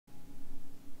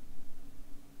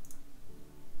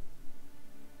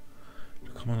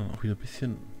kann man dann auch wieder ein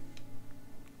bisschen...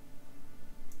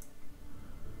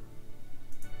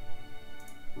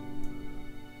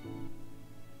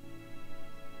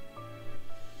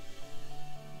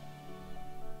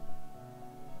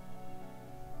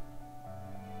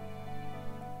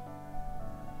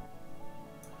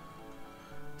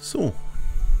 So.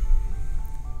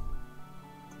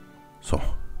 So,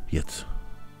 jetzt.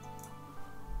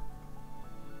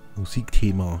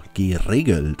 Musikthema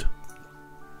geregelt.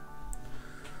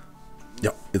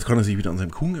 Ja, jetzt kann er sich wieder an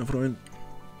seinem Kuchen erfreuen.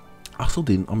 Ach so,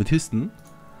 den Amethysten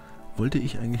wollte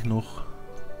ich eigentlich noch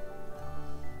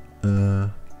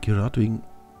gerade wegen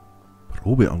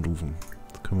Probe anrufen.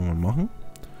 Das können wir mal machen.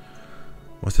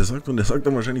 Was der sagt. Und der sagt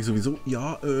dann wahrscheinlich sowieso,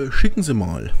 ja, schicken Sie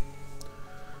mal.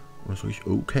 Und dann sage ich,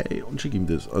 okay, und schicke ihm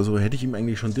das. Also hätte ich ihm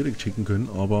eigentlich schon direkt schicken können,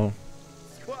 aber...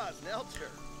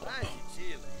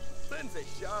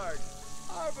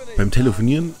 Beim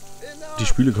Telefonieren die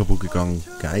Spüle kaputt gegangen.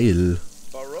 Geil.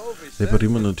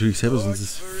 Reparieren wir natürlich selber, sonst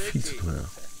ist es viel zu teuer.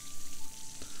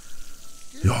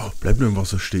 Ja, bleibt nur im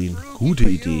Wasser stehen. Gute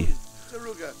Idee.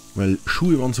 Weil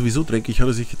Schuhe waren sowieso dreckig, hat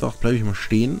er sich gedacht, bleibe ich mal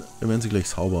stehen, dann werden sie gleich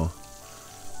sauber.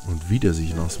 Und wie der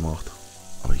sich nass macht.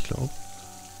 Aber ich glaube,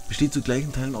 besteht zu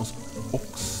gleichen Teilen aus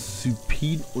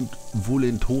Oxypin und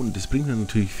Volenton. Das bringt mir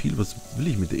natürlich viel. Was will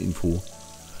ich mit der Info?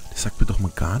 Das sagt mir doch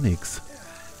mal gar nichts.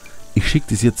 Ich schicke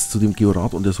das jetzt zu dem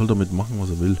Georat und der soll damit machen, was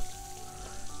er will.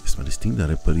 Erstmal das Ding da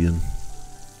reparieren.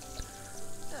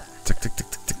 Zack, zack, zack,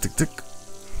 zack, zack, zack, zack.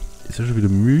 Ist er schon wieder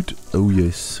müde? Oh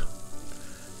yes.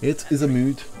 Jetzt ist er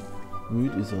müde.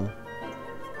 Müde ist er.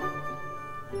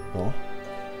 Ja.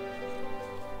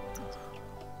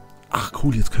 Ach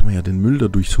cool, jetzt können wir ja den Müll da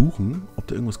durchsuchen, ob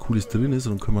da irgendwas Cooles drin ist.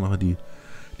 Und dann können wir nachher die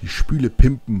Spüle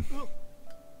pimpen.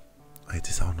 Ah, jetzt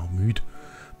ist er auch noch müde.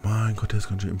 Mein Gott, der ist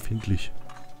ganz schön empfindlich.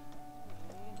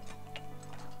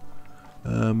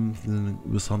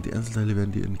 Übersandt, die Einzelteile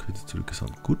werden dir in Kürze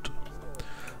zurückgesandt. Gut.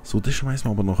 So, das schmeißen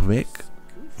wir aber noch weg.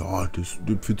 Ja,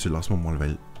 die Pfütze lassen wir mal,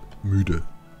 weil müde.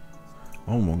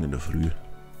 Machen wir morgen in der Früh.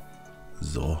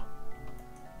 So.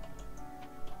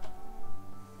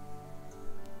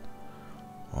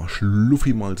 Oh,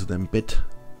 schluffi mal zu deinem Bett.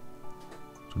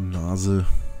 Du Nase.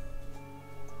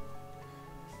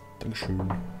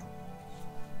 Dankeschön.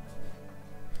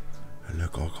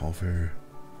 Lecker Kaffee.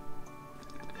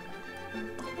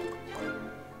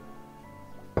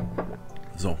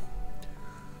 So.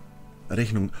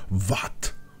 Rechnung.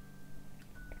 Was?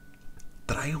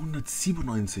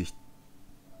 397.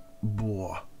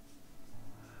 Boah.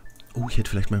 Oh, ich hätte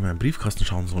vielleicht mal in meinen Briefkasten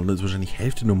schauen sollen. Das ist wahrscheinlich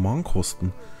Hälfte nur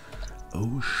Mahnkosten.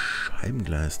 Oh,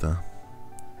 Scheibengleister.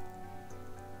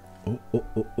 Oh, oh,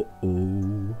 oh, oh,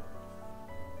 oh.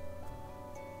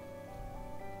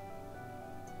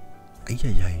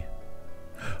 Eieiei.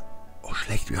 Oh,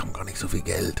 schlecht, wir haben gar nicht so viel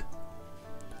Geld.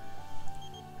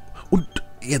 Und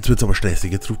jetzt wird's aber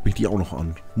stressig. Jetzt ruft mich die auch noch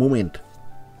an. Moment.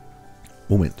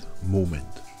 Moment.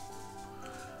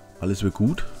 Alles wird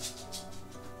gut.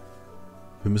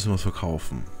 Wir müssen was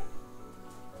verkaufen.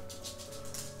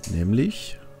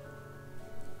 Nämlich...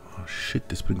 Oh shit,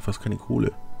 das bringt fast keine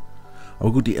Kohle.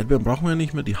 Aber gut, die Erdbeeren brauchen wir ja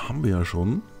nicht mehr. Die haben wir ja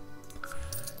schon.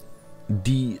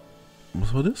 Die...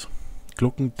 Was war das?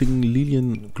 Glockending,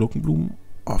 Lilien, Glockenblumen.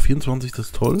 Ah, 24, das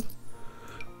ist toll.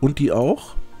 Und die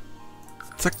auch.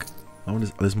 Zack. Haben wir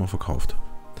das alles mal verkauft.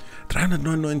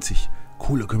 399.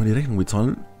 Cool, da können wir die Rechnung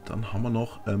bezahlen. Dann haben wir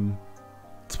noch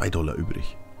 $2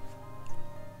 übrig.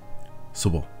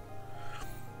 Super.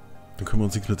 Dann können wir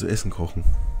uns nichts mehr zu essen kochen.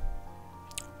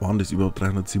 Waren das überhaupt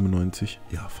 397?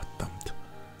 Ja, verdammt.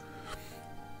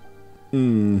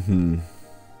 Mhm.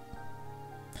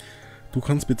 Du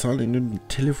kannst bezahlen in dem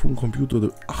Telefon, Computer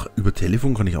oder... Ach, über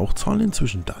Telefon kann ich auch zahlen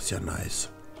inzwischen. Das ist ja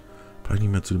nice. Brauche ich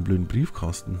nicht mehr zu dem blöden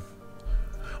Briefkasten.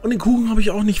 Und den Kuchen habe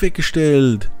ich auch nicht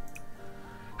weggestellt.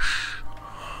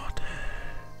 Schade.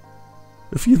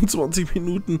 24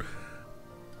 Minuten.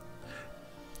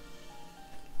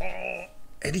 Oh,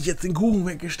 hätte ich jetzt den Kuchen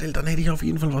weggestellt, dann hätte ich auf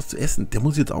jeden Fall was zu essen. Der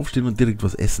muss jetzt aufstehen und direkt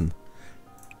was essen.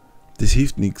 Das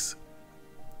hilft nichts.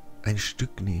 Ein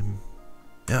Stück nehmen.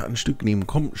 Ja, ein Stück nehmen.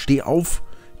 Komm, steh auf.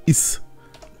 Iss.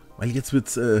 Weil jetzt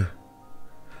wird's...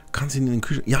 Kannst ihn in den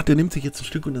Kühlschrank... Ja, der nimmt sich jetzt ein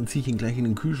Stück und dann ziehe ich ihn gleich in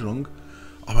den Kühlschrank.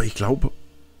 Aber ich glaube,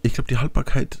 die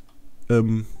Haltbarkeit,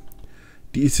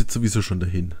 die ist jetzt sowieso schon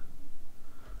dahin.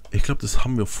 Ich glaube, das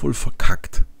haben wir voll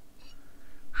verkackt.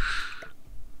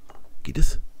 Geht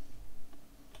es?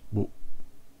 Wo?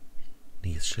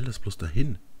 Nee, jetzt stell das bloß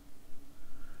dahin.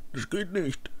 Das geht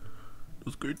nicht.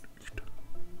 Das geht nicht.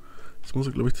 Jetzt muss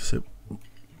er, glaube ich, dasselbe...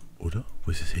 Oder?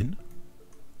 Wo ist es hin?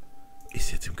 Ist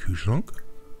es jetzt im Kühlschrank?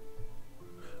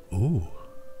 Oh.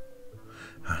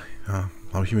 Ja,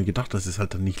 Habe ich mir gedacht, das ist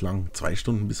halt dann nicht lang. 2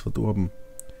 Stunden bis verdorben.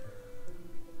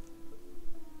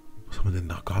 Was haben wir denn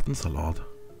da? Gartensalat.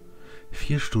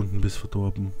 4 Stunden bis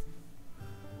verdorben.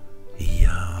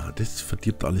 Ja, das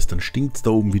verdirbt alles. Dann stinkt es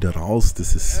da oben wieder raus.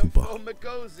 Das ist super.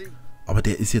 Aber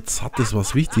der ist jetzt satt, das ist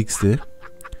das Wichtigste.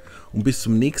 Und bis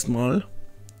zum nächsten Mal.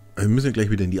 Wir müssen ja gleich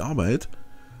wieder in die Arbeit.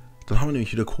 Dann haben wir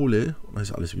nämlich wieder Kohle. Und dann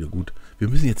ist alles wieder gut. Wir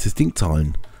müssen jetzt das Ding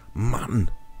zahlen. Mann.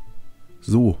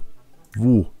 So.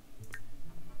 Wo?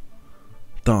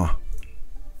 Da.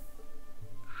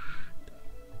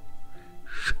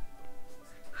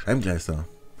 Scheibengleister.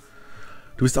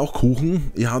 Du bist auch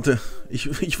Kuchen? Ja, ich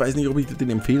weiß nicht, ob ich dir den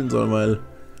empfehlen soll, weil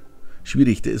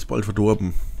schwierig, der ist bald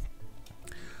verdorben.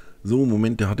 So,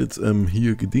 Moment, der hat jetzt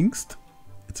hier gedingst.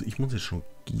 Jetzt, ich muss jetzt schon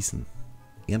gießen.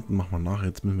 Ernten machen wir nachher,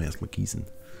 jetzt müssen wir erstmal gießen.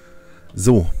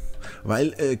 So,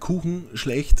 weil Kuchen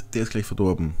schlecht, der ist gleich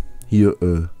verdorben.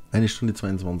 Hier, 1 Stunde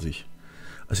 22.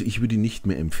 Also ich würde ihn nicht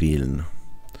mehr empfehlen.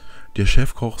 Der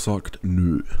Chefkoch sagt,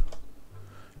 nö.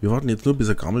 Wir warten jetzt nur, bis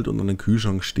er gammelt und an den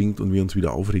Kühlschrank stinkt und wir uns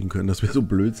wieder aufregen können, dass wir so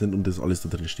blöd sind und das alles da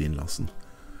drin stehen lassen.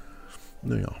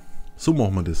 Naja, so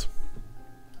machen wir das.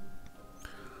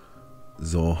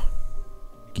 So.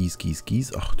 Gieß, gieß,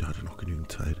 gieß. Ach, der hatte noch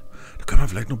genügend Zeit. Da können wir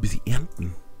vielleicht noch ein bisschen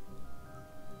ernten.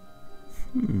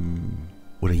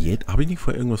 Oder jäten. Habe ich nicht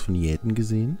vorher irgendwas von Jäten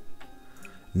gesehen?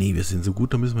 Nee, wir sind so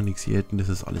gut, da müssen wir nichts jäten. Das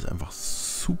ist alles einfach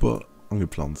super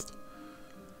angepflanzt.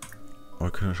 Aber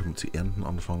wir können ja schon mit zu ernten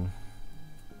anfangen.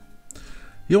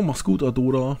 Jo, mach's gut,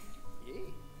 Adora.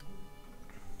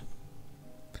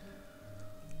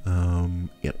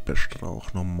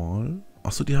 Erdbeerstrauch nochmal.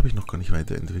 Achso, die habe ich noch gar nicht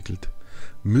weiterentwickelt.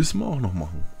 Müssen wir auch noch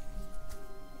machen.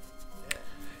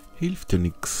 Hilft ja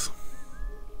nix.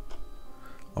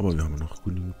 Aber wir haben noch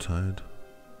genügend Zeit.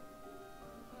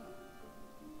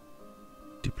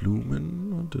 Die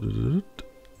Blumen.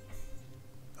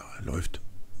 Ja, läuft.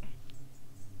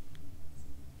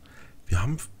 Wir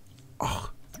haben...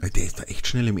 Ach, der ist da echt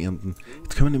schnell im Ernten.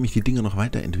 Jetzt können wir nämlich die Dinger noch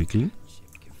weiterentwickeln.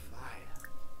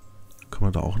 Können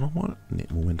wir da auch nochmal? Ne,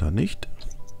 momentan nicht.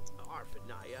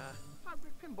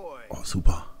 Oh,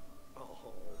 super.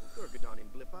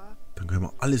 Dann können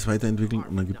wir alles weiterentwickeln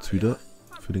und dann gibt es wieder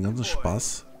für den ganzen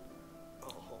Spaß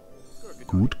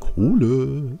gut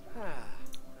Kohle.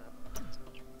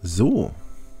 So.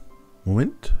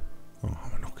 Moment. Oh,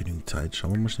 haben wir noch genügend Zeit.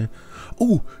 Schauen wir mal schnell.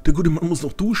 Oh, der gute Mann muss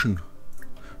noch duschen.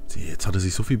 Jetzt hat er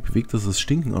sich so viel bewegt, dass das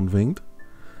Stinken anfängt.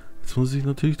 Jetzt muss ich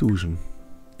natürlich duschen.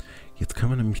 Jetzt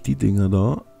können wir nämlich die Dinger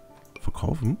da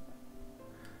verkaufen.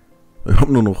 Wir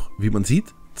haben nur noch, wie man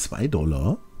sieht,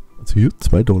 $2. Also hier,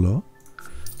 $2.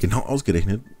 Genau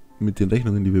ausgerechnet mit den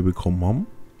Rechnungen, die wir bekommen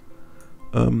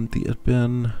haben. Die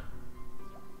Erdbeeren.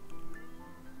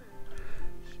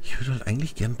 Ich würde halt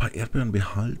eigentlich gerne ein paar Erdbeeren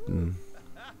behalten.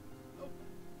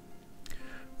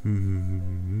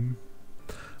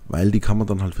 Weil die kann man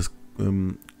dann halt fürs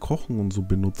Kochen und so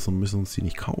benutzen und müssen uns die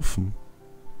nicht kaufen.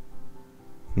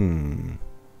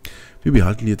 Wir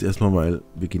behalten die jetzt erstmal, weil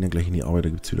wir gehen ja gleich in die Arbeit, da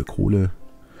gibt es wieder Kohle.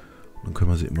 Und dann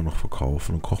können wir sie immer noch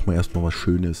verkaufen. Dann kochen wir erstmal was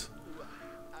Schönes.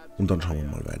 Und dann schauen wir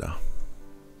mal weiter.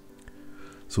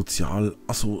 Sozial.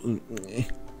 Achso.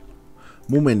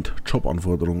 Moment.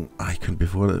 Jobanforderungen. Ich könnte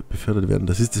befördert werden.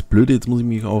 Das ist das Blöde. Jetzt muss ich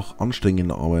mich auch anstrengen in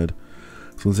der Arbeit.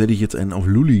 Sonst hätte ich jetzt einen auf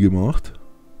Lulli gemacht.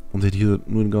 Und hätte hier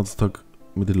nur den ganzen Tag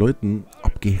mit den Leuten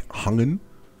abgehangen.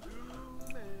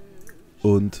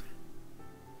 Und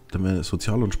dann wäre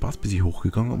Sozial und Spaß ein bisschen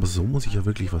hochgegangen. Aber so muss ich ja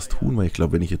wirklich was tun. Weil ich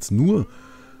glaube, wenn ich jetzt nur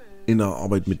in der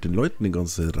Arbeit mit den Leuten den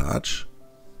ganzen Ratsch,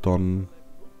 dann...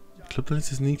 Ich glaube, dann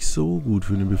ist es nicht so gut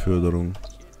für eine Beförderung.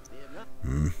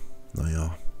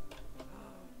 Naja.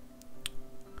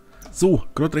 So,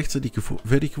 gerade rechtzeitig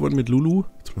fertig geworden mit Lulu.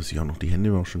 Jetzt muss ich auch noch die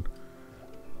Hände waschen.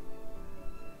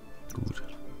 Gut.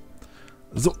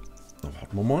 So, dann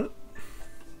warten wir mal.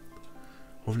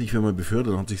 Hoffentlich werden wir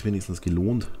befördert, dann hat es sich wenigstens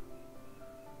gelohnt.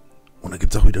 Und dann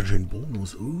gibt es auch wieder einen schönen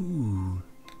Bonus.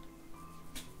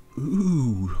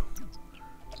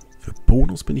 Für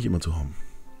Bonus bin ich immer zu haben.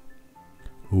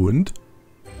 Und?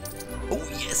 Oh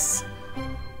yes!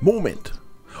 Moment!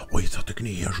 Oh, jetzt hat der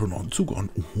Knie ja schon einen Anzug an.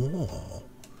 Oh.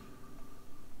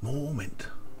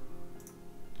 Moment.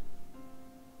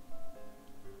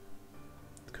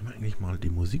 Jetzt können wir eigentlich mal die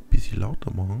Musik ein bisschen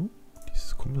lauter machen.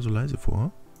 Das kommt mir so leise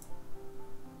vor.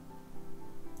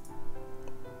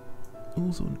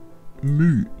 Oh, so ein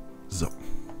Müh. So.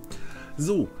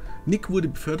 So. Nick wurde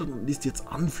befördert und ist jetzt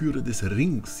Anführer des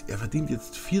Rings. Er verdient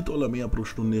jetzt $4 mehr pro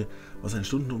Stunde, was einen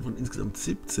Stundenlohn von insgesamt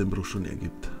 17 pro Stunde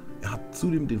ergibt. Er hat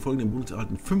zudem den folgenden Bonus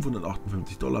erhalten: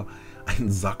 $558,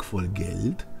 einen Sack voll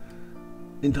Geld.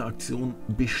 Interaktion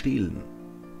bestehlen.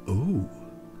 Oh.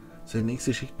 Seine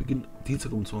nächste Schicht beginnt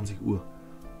Dienstag um 20 Uhr.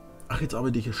 Ach, jetzt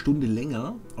arbeite ich eine Stunde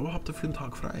länger, aber habe dafür einen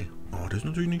Tag frei. Oh, das ist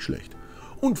natürlich nicht schlecht.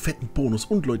 Und fetten Bonus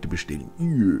und Leute bestellen.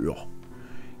 Ja.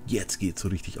 Jetzt geht's so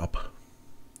richtig ab.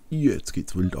 Jetzt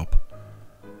geht's wild ab.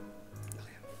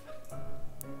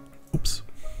 Ups.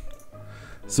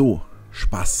 So,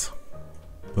 Spaß.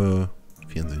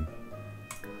 Fernsehen.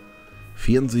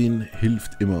 Fernsehen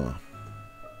hilft immer.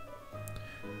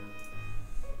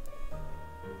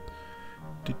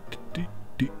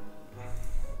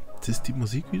 Jetzt ist die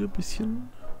Musik wieder ein bisschen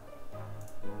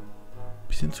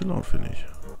zu laut, finde ich.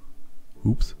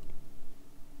 Ups.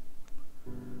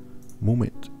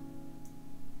 Moment.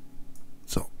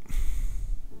 So.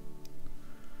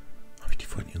 Habe ich die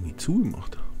vorhin irgendwie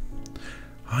zugemacht?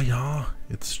 Ah ja,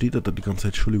 jetzt steht er da die ganze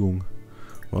Zeit. Entschuldigung.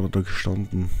 War er da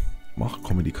gestanden? Mach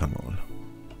Comedy-Kanal.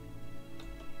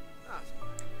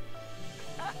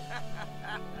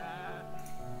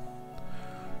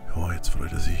 Ja, jetzt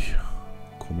freut er sich.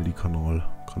 Comedy-Kanal.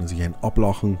 Kann er sich einen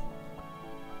ablachen.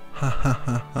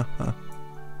 Hahaha.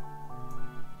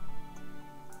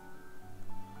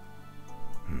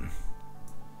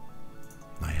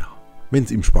 Naja, wenn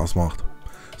es ihm Spaß macht,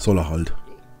 soll er halt.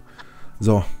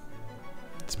 So.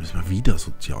 Jetzt müssen wir wieder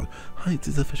sozial. Jetzt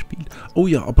ist er verspielt. Oh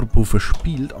ja, apropos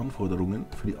verspielt, Anforderungen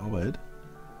für die Arbeit.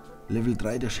 Level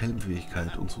 3 der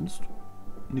Schelmfähigkeit und sonst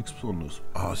nichts Besonderes.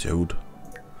 Ah, sehr gut.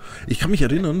 Ich kann mich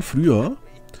erinnern, früher,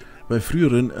 bei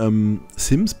früheren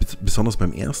Sims, besonders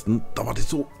beim ersten, da war das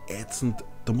so ätzend.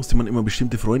 Da musste man immer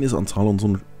bestimmte Freundesanzahl und so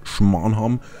einen Schmarrn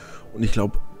haben. Und ich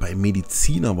glaube, bei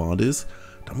Mediziner war das,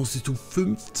 da musstest du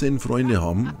 15 Freunde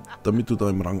haben, damit du da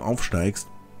im Rang aufsteigst.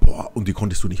 Boah, und die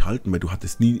konntest du nicht halten, weil du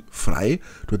hattest nie frei.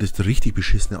 Du hattest richtig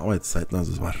beschissene Arbeitszeiten,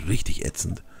 also es war richtig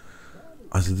ätzend.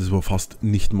 Also das war fast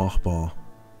nicht machbar.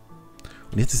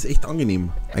 Und jetzt ist es echt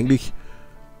angenehm. Eigentlich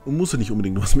musst du nicht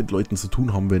unbedingt was mit Leuten zu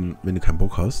tun haben, wenn du keinen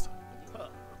Bock hast.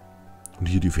 Und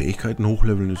hier die Fähigkeiten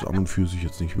hochleveln ist an und für sich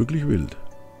jetzt nicht wirklich wild.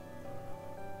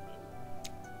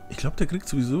 Ich glaube, der kriegt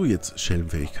sowieso jetzt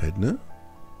Schelmfähigkeit, ne?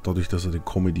 Dadurch, dass er den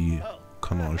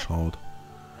Comedy-Kanal schaut.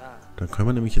 Dann können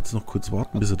wir nämlich jetzt noch kurz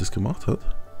warten, bis er das gemacht hat.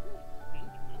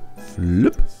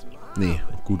 Flip. Nee,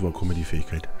 gut war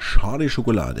Comedy-Fähigkeit. Schade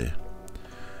Schokolade.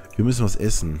 Wir müssen was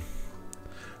essen.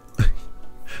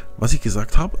 Was ich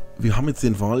gesagt habe, wir haben jetzt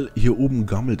den Fall, hier oben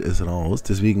gammelt es raus.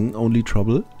 Deswegen, only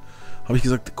trouble. Habe ich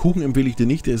gesagt, Kuchen empfehle ich dir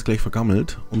nicht, der ist gleich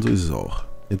vergammelt. Und so ist es auch.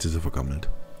 Jetzt ist er vergammelt.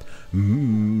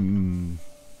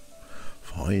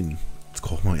 Fein. Jetzt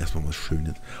kochen wir erstmal was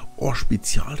Schönes. Oh,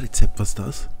 Spezialrezept, was ist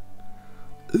das?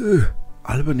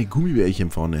 Alberne Gummibärchen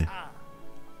vorne.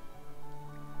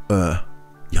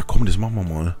 Ja komm, das machen wir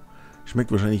mal.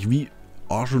 Schmeckt wahrscheinlich wie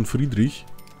Arsch und Friedrich.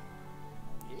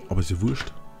 Aber ist ja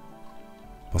wurscht.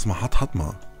 Was man hat, hat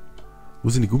man. Wo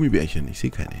sind die Gummibärchen? Ich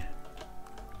sehe keine.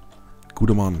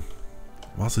 Guter Mann.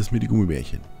 Was ist mit den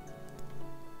Gummibärchen?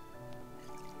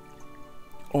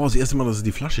 Oh, das erste Mal, dass er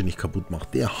die Flasche nicht kaputt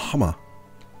macht. Der Hammer.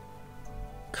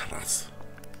 Krass.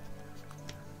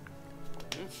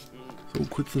 So,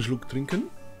 kurz einen Schluck trinken.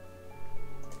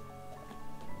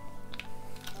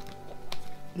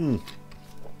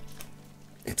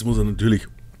 Jetzt muss er natürlich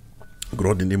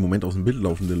gerade in dem Moment aus dem Bild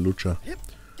laufen, der Lutscher.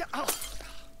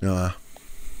 Ja.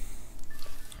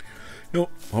 Ja,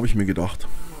 habe ich mir gedacht.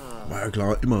 War ja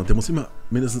klar, immer. Der muss immer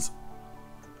mindestens...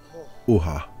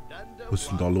 Oha. Was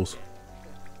ist denn da los?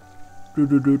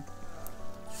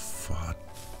 Verdammt.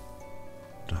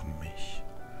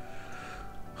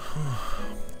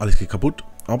 Alles geht kaputt.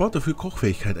 Aber dafür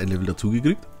Kochfähigkeit ein Level dazu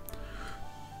gekriegt.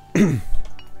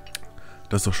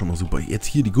 Das ist doch schon mal super. Jetzt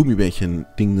hier die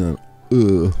Gummibärchen-Dinger.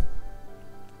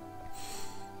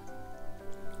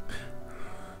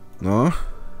 Na?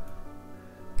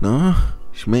 Na?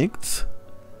 Schmeckt's?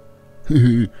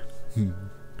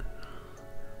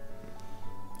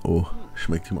 Oh,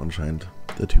 schmeckt ihm anscheinend.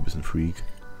 Der Typ ist ein Freak.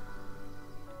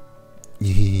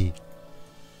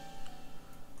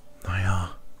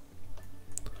 Naja.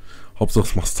 Hauptsache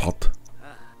es macht satt.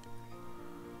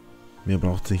 Mehr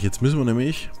braucht es nicht. Jetzt müssen wir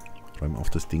nämlich... Räumen auf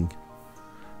das Ding.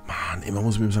 Mann, immer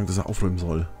muss ich ihm sagen, dass er aufräumen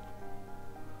soll.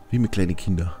 Wie mit kleinen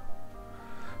Kindern.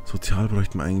 Sozial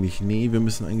bräuchten wir eigentlich... Nee, wir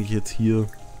müssen eigentlich jetzt hier...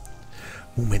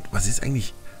 Moment, was ist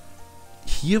eigentlich...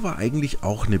 Hier war eigentlich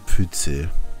auch eine Pfütze.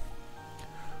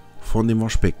 Von dem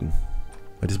Waschbecken.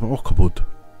 Weil das war auch kaputt.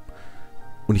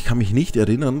 Und ich kann mich nicht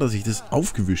erinnern, dass ich das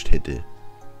aufgewischt hätte.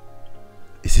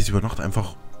 Ist es über Nacht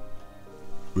einfach...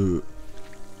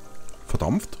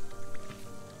 verdampft?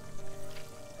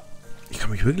 Ich kann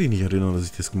mich wirklich nicht erinnern, dass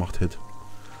ich das gemacht hätte.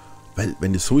 Weil,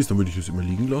 wenn es so ist, dann würde ich das immer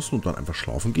liegen lassen und dann einfach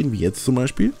schlafen gehen, wie jetzt zum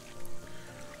Beispiel.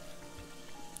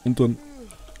 Und dann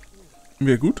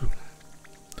wäre gut.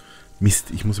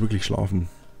 Mist, ich muss wirklich schlafen.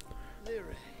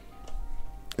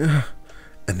 Ja.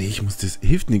 Nee, ich muss das...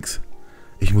 Hilft nichts.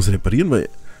 Ich muss reparieren, weil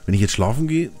wenn ich jetzt schlafen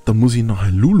gehe, dann muss ich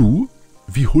nachher Lulu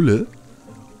wie Hulle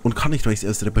und kann nicht, weil ich es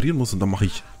erst reparieren muss. Und dann mache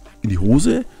ich in die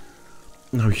Hose.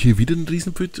 Dann habe ich hier wieder einen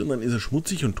Riesenpfütz und dann ist er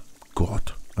schmutzig und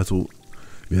Gott. Also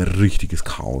wäre richtiges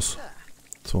Chaos.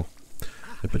 So.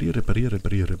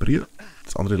 Reparier.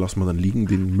 Das andere lassen wir dann liegen.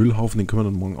 Den Müllhaufen, den können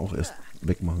wir dann morgen auch erst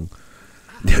wegmachen.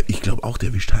 Ja, ich glaube auch,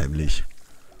 der wischt heimlich.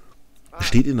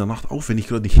 Steht in der Nacht auf, wenn ich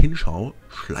gerade nicht hinschaue,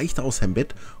 schleicht er aus seinem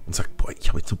Bett und sagt, boah, ich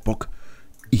habe jetzt so Bock,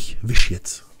 ich wisch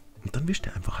jetzt. Und dann wischt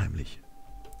er einfach heimlich.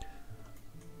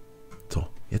 So,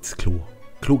 jetzt Klo.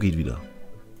 Klo geht wieder.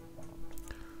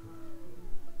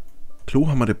 Klo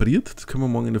haben wir repariert, das können wir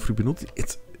morgen in der Früh benutzen.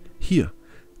 Jetzt, hier,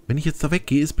 wenn ich jetzt da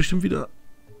weggehe, ist bestimmt wieder...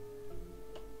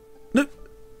 Ne?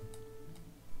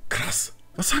 Krass,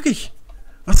 was sag ich?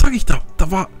 Was sag ich da?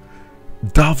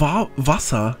 Da war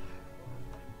Wasser.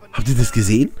 Habt ihr das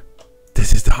gesehen?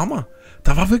 Das ist der Hammer.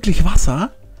 Da war wirklich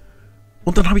Wasser.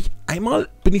 Und dann habe ich einmal,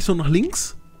 bin ich so nach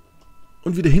links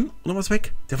und wieder hin und dann war es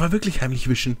weg. Der war wirklich heimlich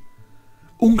wischen.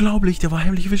 Unglaublich, der war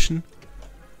heimlich wischen.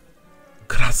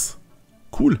 Krass.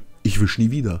 Cool. Ich wische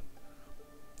nie wieder.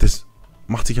 Das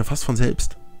macht sich ja fast von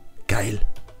selbst. Geil.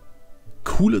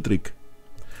 Cooler Trick.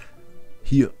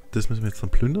 Hier, das müssen wir jetzt dann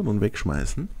plündern und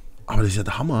wegschmeißen. Aber das ist ja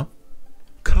der Hammer.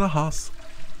 Krass.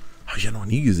 Habe ich ja noch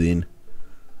nie gesehen.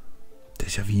 Das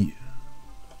ist ja wie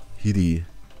hier die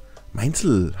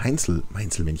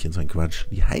Heinzelmännchen, so ein Quatsch.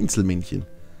 Die Heinzelmännchen.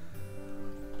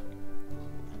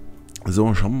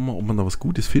 So, schauen wir mal, ob wir da was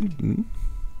Gutes finden.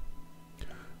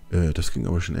 Das ging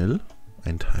aber schnell.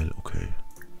 Ein Teil, okay.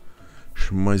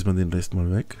 Schmeißen wir den Rest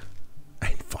mal weg.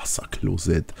 Ein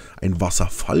Wasserklosett. Ein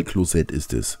Wasserfallklosett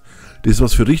ist es. Das ist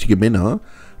was für richtige Männer.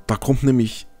 Da kommt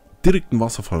nämlich direkt ein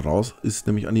Wasserfall raus. Ist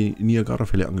nämlich an die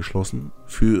Niagara-Fälle angeschlossen.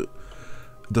 Für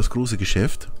das große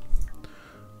Geschäft.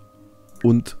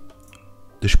 Und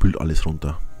das spült alles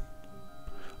runter.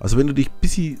 Also wenn du dich ein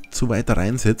bisschen zu weiter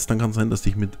reinsetzt, dann kann es sein, dass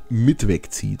dich mit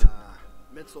wegzieht.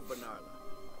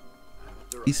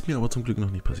 Ist mir aber zum Glück noch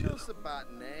nicht passiert.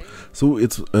 So,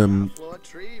 jetzt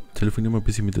telefonieren wir ein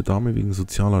bisschen mit der Dame wegen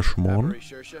sozialer Schmarrn.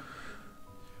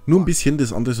 Nur ein bisschen,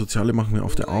 das andere Soziale machen wir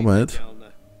auf der Arbeit.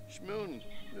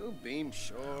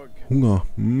 Hunger.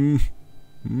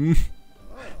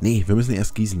 Nee, wir müssen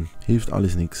erst gießen. Hilft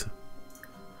alles nichts.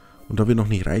 Und da wir noch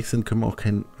nicht reich sind, können wir auch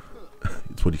keinen,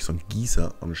 jetzt wollte ich sagen,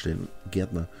 Gießer anstellen.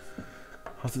 Gärtner.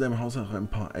 Hast du deinem Haus auch ein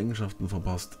paar Eigenschaften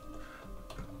verpasst?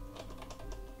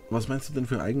 Was meinst du denn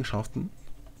für Eigenschaften?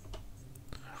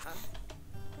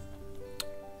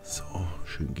 So,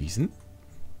 schön gießen.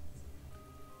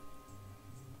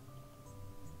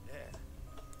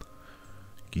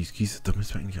 Gieß. Da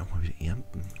müssen wir eigentlich auch mal wieder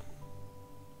ernten.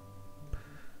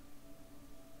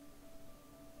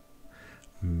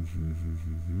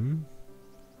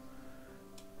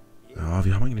 Ja,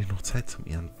 wir haben eigentlich noch Zeit zum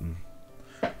Ernten.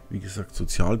 Wie gesagt,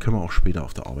 sozial können wir auch später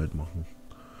auf der Arbeit machen.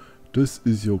 Das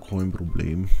ist ja kein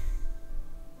Problem.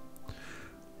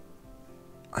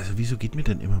 Also wieso geht mir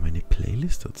denn immer meine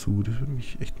Playlist dazu? Das würde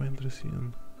mich echt mal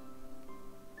interessieren.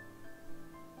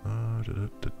 Habe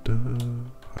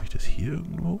ich das hier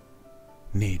irgendwo?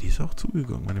 Nee, die ist auch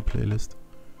zugegangen, meine Playlist.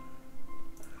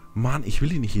 Mann, ich will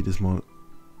die nicht jedes Mal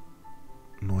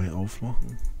neu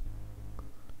aufmachen.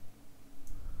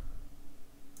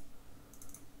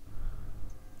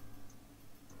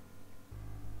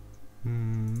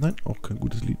 Nein, auch kein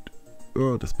gutes Lied.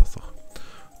 Ja, das passt doch.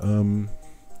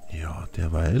 Ja,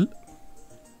 derweil.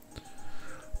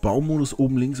 Baumodus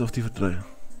oben links auf die 3.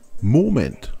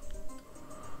 Moment.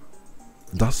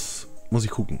 Das muss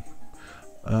ich gucken.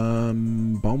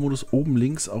 Baumodus oben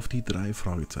links auf die 3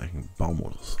 Fragezeichen.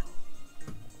 Baumodus.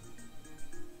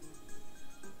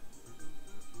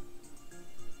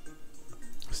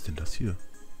 Was ist denn das hier?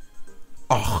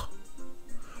 Ach,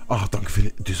 danke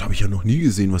für... Das habe ich ja noch nie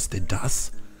gesehen. Was ist denn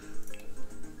das?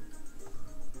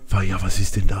 Ja, was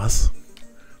ist denn das?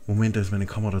 Moment, da ist meine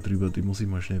Kamera drüber. Die muss ich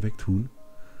mal schnell wegtun.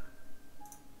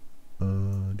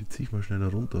 Die ziehe ich mal schnell da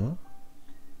runter.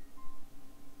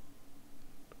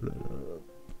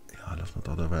 Ja, lass mal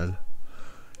da derweil.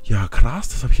 Ja, krass,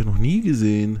 das habe ich ja noch nie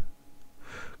gesehen.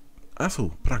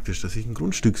 Achso, praktisch, dass ich einen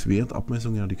Grundstückswert,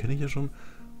 Abmessung, ja, die kenne ich ja schon.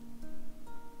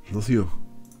 Das hier.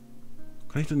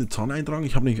 Kann ich da eine Zahl eintragen?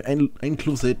 Ich habe nämlich ein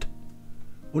Klosett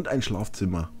und ein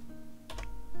Schlafzimmer.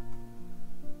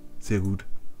 Sehr gut.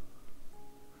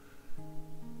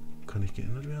 Kann nicht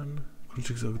geändert werden.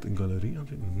 Grundstückswert in Galerie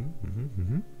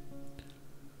ansehen.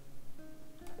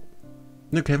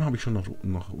 Ne, Cam habe ich schon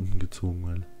nach unten gezogen,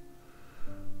 weil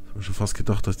ich habe schon fast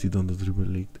gedacht, dass die dann da drüber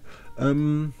liegt.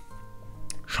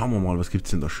 Schauen wir mal, was gibt's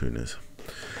denn da Schönes?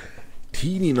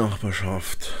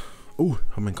 Teenie-Nachbarschaft. Oh,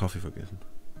 haben meinen Kaffee vergessen.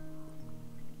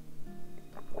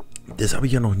 Das habe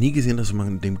ich ja noch nie gesehen, dass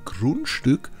man dem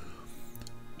Grundstück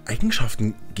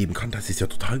Eigenschaften geben kann. Das ist ja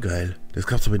total geil. Das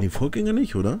gab es aber in den Vorgängern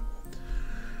nicht, oder?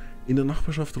 In der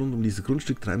Nachbarschaft rund um dieses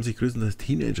Grundstück treiben sich größtenteils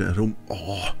Teenager herum.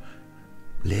 Oh,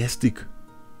 lästig.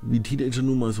 Wie Teenager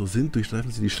nun mal so sind,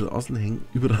 durchstreifen sie die Straßen, hängen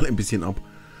überall ein bisschen ab.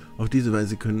 Auf diese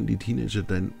Weise können die Teenager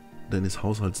deines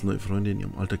Haushalts neue Freunde in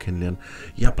ihrem Alter kennenlernen.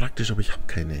 Ja, praktisch, aber ich habe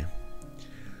keine.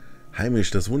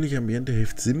 Heimisch, das wohnliche Ambiente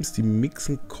hilft Sims, die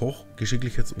Mixen, Koch-,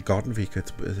 Geschicklichkeits- und Gartenfähigkeit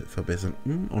zu verbessern.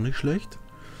 Auch nicht schlecht.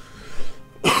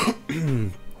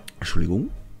 Entschuldigung.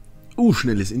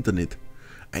 Schnelles Internet.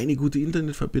 Eine gute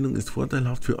Internetverbindung ist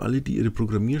vorteilhaft für alle, die ihre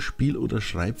Programmier-, Spiel- oder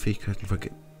Schreibfähigkeiten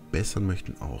verbessern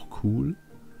möchten. Auch cool.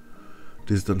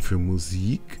 Das ist dann für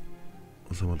Musik.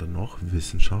 Was haben wir dann noch?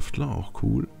 Wissenschaftler, auch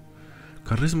cool.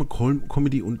 Charisma,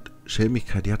 Comedy und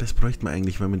Schelmigkeit. Ja, das bräuchte man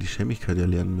eigentlich, weil wir die Schelmigkeit ja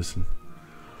lernen müssen.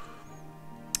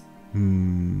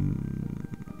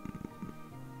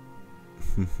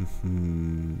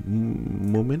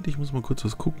 Moment, ich muss mal kurz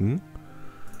was gucken.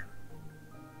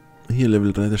 Hier,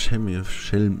 Level 3 der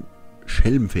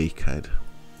Schelmfähigkeit.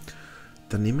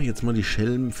 Dann nehmen wir jetzt mal die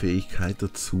Schelmfähigkeit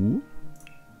dazu.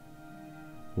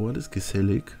 Wo war das?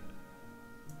 Gesellig.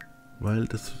 Weil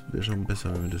das wäre schon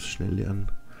besser, wenn wir das schnell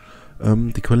lernen.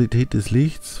 Die Qualität des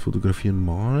Lichts, Fotografieren,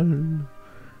 Malen.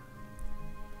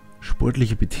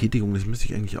 Sportliche Betätigung, das müsste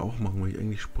ich eigentlich auch machen, weil ich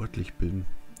eigentlich sportlich bin.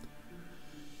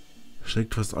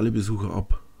 Schreckt fast alle Besucher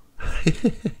ab.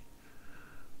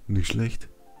 Nicht schlecht.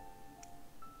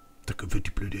 Da wird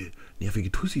die blöde,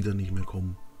 nervige Tussi dann nicht mehr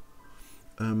kommen.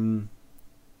 Und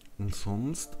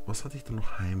sonst, was hatte ich da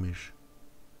noch heimisch?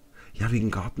 Ja,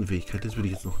 wegen Gartenfähigkeit, das würde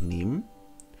ich jetzt noch nehmen.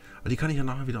 Aber die kann ich ja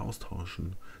nachher wieder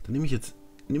austauschen. Dann nehme ich jetzt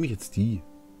die.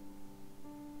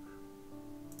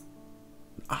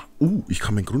 Ich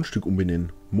kann mein Grundstück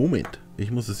umbenennen. Moment,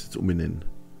 ich muss es jetzt umbenennen.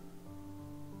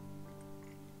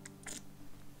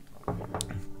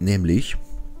 Nämlich...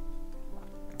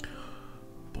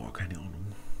 Boah, keine Ahnung.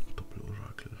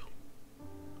 Doppelorakel.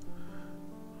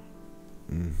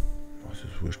 Was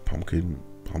ist wurscht? Pumpkin,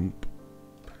 Pump.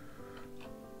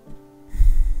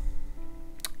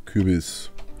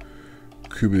 Kürbis.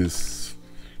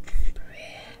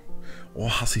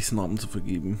 Hasse ich es, Namen zu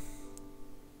vergeben.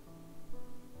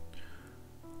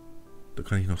 Da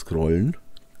kann ich noch scrollen.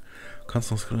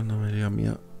 Kannst noch scrollen, aber ja,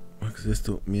 mehr. Siehst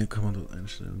du, mehr kann man dort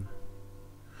einstellen.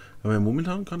 Aber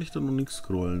momentan kann ich da noch nichts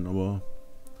scrollen, aber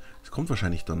es kommt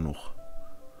wahrscheinlich dann noch.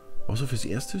 Außer fürs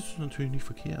Erste ist es natürlich nicht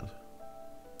verkehrt.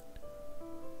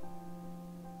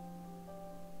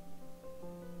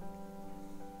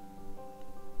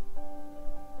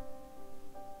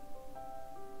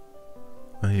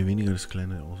 Hier weniger das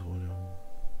kleine Auswahl.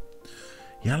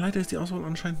 Ja, leider ist die Auswahl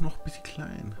anscheinend noch ein bisschen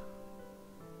klein.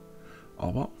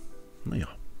 Aber, naja.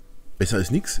 Besser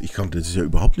als nichts. Ich kannte das ja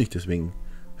überhaupt nicht, deswegen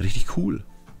richtig cool.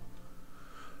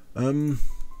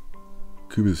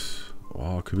 Kürbis.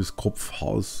 Kübiskopf,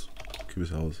 Haus.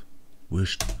 Kürbishaus.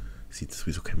 Wurscht. Sieht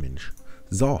sowieso kein Mensch.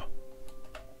 So.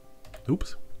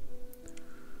 Ups.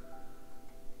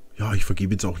 Ja, ich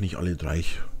vergebe jetzt auch nicht alle 3.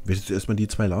 Ich werde jetzt erstmal die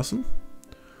 2 lassen.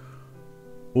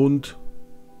 Und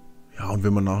ja, und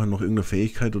wenn man nachher noch irgendeine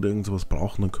Fähigkeit oder irgend sowas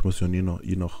brauchen, dann können wir es ja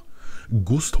je nach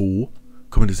Gusto,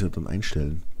 kann man das ja dann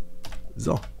einstellen.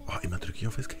 So, immer drücke ich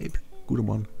auf Escape. Guter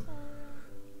Mann.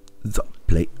 So,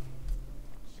 Play.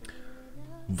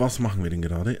 Was machen wir denn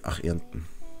gerade? Ach, ernten.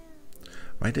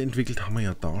 Weiterentwickelt haben wir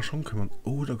ja da schon. Da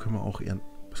können wir auch ernten.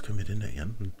 Was können wir denn da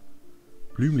ernten?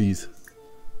 Blümlis.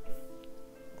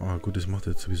 Gut, das macht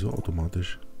er jetzt sowieso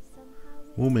automatisch.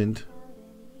 Moment.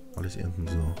 Alles ernten,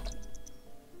 so.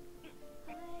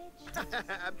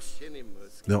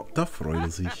 Ja, da freut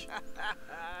er sich.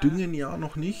 Düngen ja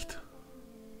noch nicht.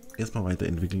 Erstmal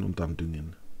weiterentwickeln und dann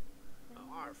düngen.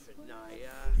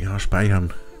 Ja,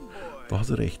 speichern. Da hast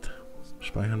du recht.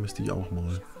 Speichern müsste ich auch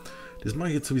mal. Das mache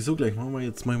ich jetzt sowieso gleich.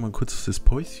 Jetzt mache ich mal kurz das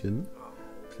Päuschen.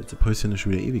 Das letzte Päuschen ist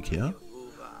schon wieder ewig her.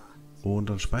 Und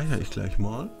dann speichere ich gleich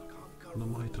mal. Und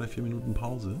dann mache ich 3-4 Minuten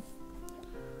Pause.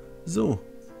 So.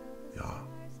 Ja.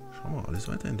 Schau mal, alles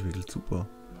weiterentwickelt. Super.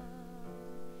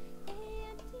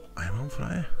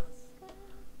 Einwandfrei.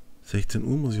 16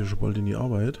 Uhr muss ich ja schon bald in die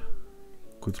Arbeit.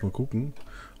 Kurz mal gucken.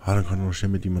 Dann kann noch schnell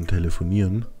mit jemandem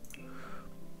telefonieren.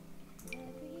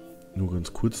 Nur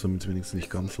ganz kurz, damit es wenigstens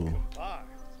nicht ganz so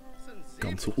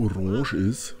orange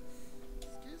ist.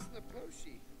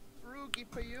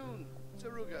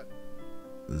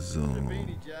 So.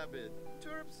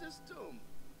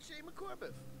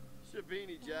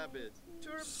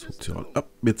 Sozial.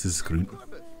 Jetzt ist es grün.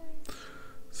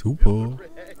 Super.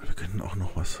 Wir können auch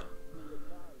noch was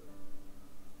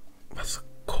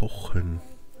kochen.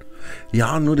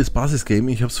 Ja, nur das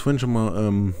Basisgame. Ich habe es vorhin schon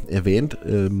mal erwähnt,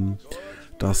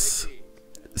 dass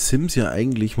Sims ja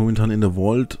eigentlich momentan in der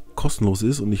Vault kostenlos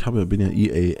ist und ich bin ja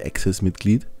EA Access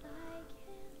Mitglied.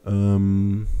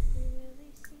 Moment,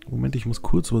 ich muss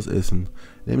kurz was essen.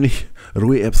 Nämlich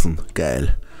rohe Erbsen.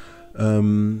 Geil.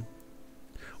 Und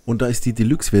da ist die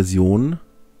Deluxe-Version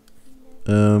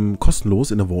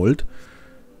kostenlos in der Vault.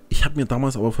 Ich habe mir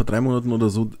damals aber vor 3 Monaten oder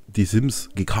so die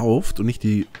Sims gekauft und nicht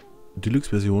die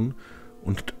Deluxe-Version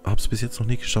und habe es bis jetzt noch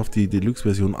nicht geschafft, die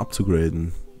Deluxe-Version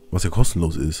abzugraden, was ja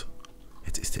kostenlos ist.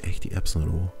 Jetzt ist der echt die Erbsen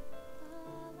roh.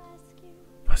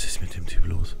 Was ist mit dem Typ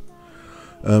los?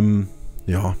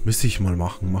 Ja, müsste ich mal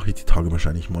machen. Mache ich die Tage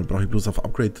wahrscheinlich mal. Brauche ich bloß auf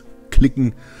Upgrade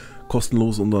klicken,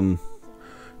 kostenlos und dann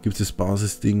gibt es das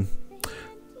Basisding.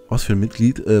 Was für ein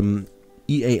Mitglied?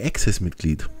 EA Access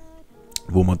Mitglied,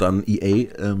 wo man dann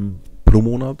EA pro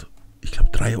Monat, ich glaube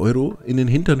 3 € in den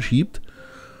Hintern schiebt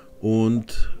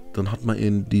und dann hat man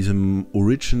in diesem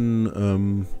Origin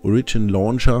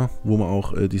Launcher, wo man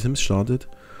auch die Sims startet,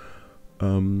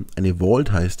 eine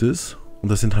Vault heißt es und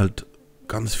da sind halt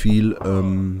ganz viel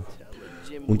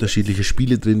unterschiedliche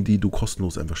Spiele drin, die du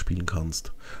kostenlos einfach spielen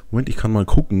kannst. Moment, ich kann mal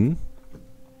gucken.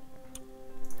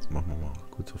 Jetzt machen wir mal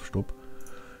kurz auf Stopp.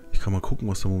 Ich kann mal gucken,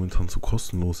 was da momentan so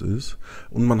kostenlos ist.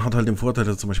 Und man hat halt den Vorteil,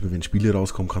 dass zum Beispiel, wenn Spiele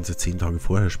rauskommen, kannst du 10 Tage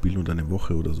vorher spielen oder eine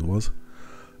Woche oder sowas.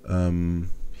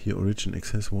 Hier Origin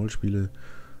Access Vault Spiele.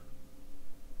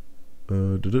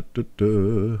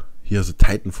 Hier also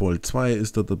Titanfall 2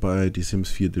 ist da dabei, die Sims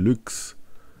 4 Deluxe.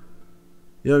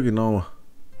 Ja genau.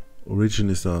 Origin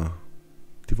ist da.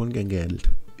 Die wollen gern Geld.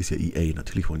 Ist ja EA,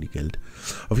 natürlich wollen die Geld.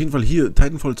 Auf jeden Fall hier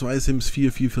Titanfall 2, Sims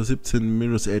 4, FIFA 17,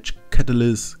 Mirror's Edge,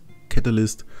 Catalyst,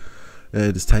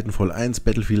 das Titanfall 1,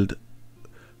 Battlefield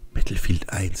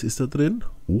 1 ist da drin.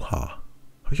 Oha.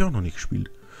 Habe ich auch noch nicht gespielt.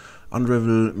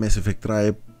 Unravel, Mass Effect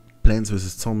 3, Plants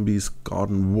vs. Zombies,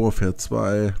 Garden Warfare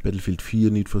 2, Battlefield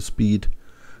 4, Need for Speed,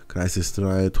 Crysis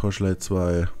 3, Torchlight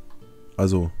 2.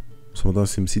 Also, was haben wir da?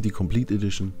 SimCity Complete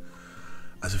Edition.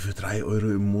 Also für 3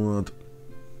 € im Monat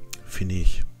finde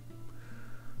ich,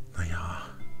 naja,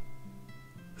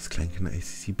 das kleine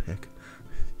ACC-Pack.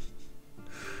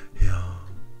 Ja.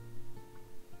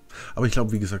 Aber ich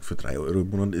glaube, wie gesagt, für 3 € im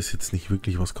Monat ist jetzt nicht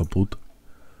wirklich was kaputt.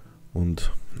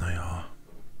 Und, naja.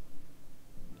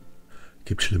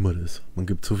 Gibt Schlimmeres. Man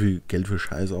gibt so viel Geld für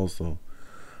Scheiß aus, da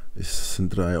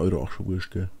sind 3 € auch schon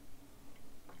wurscht, gell?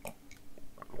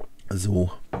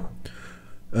 So.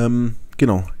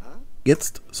 Genau.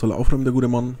 Jetzt soll er aufräumen, der gute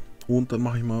Mann. Und dann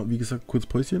mache ich mal, wie gesagt, kurz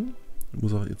Päuschen. Ich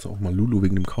muss auch jetzt auch mal Lulu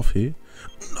wegen dem Kaffee.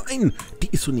 Nein, die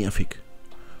ist so nervig.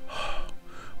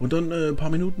 Und dann ein paar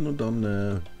Minuten und dann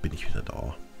bin ich wieder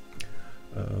da.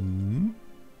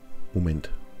 Moment.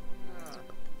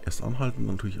 Erst anhalten,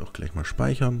 dann tue ich auch gleich mal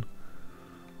speichern.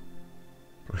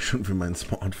 Brauche ich schon für mein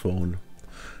Smartphone.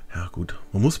 Ja gut,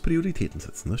 man muss Prioritäten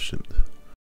setzen, das stimmt.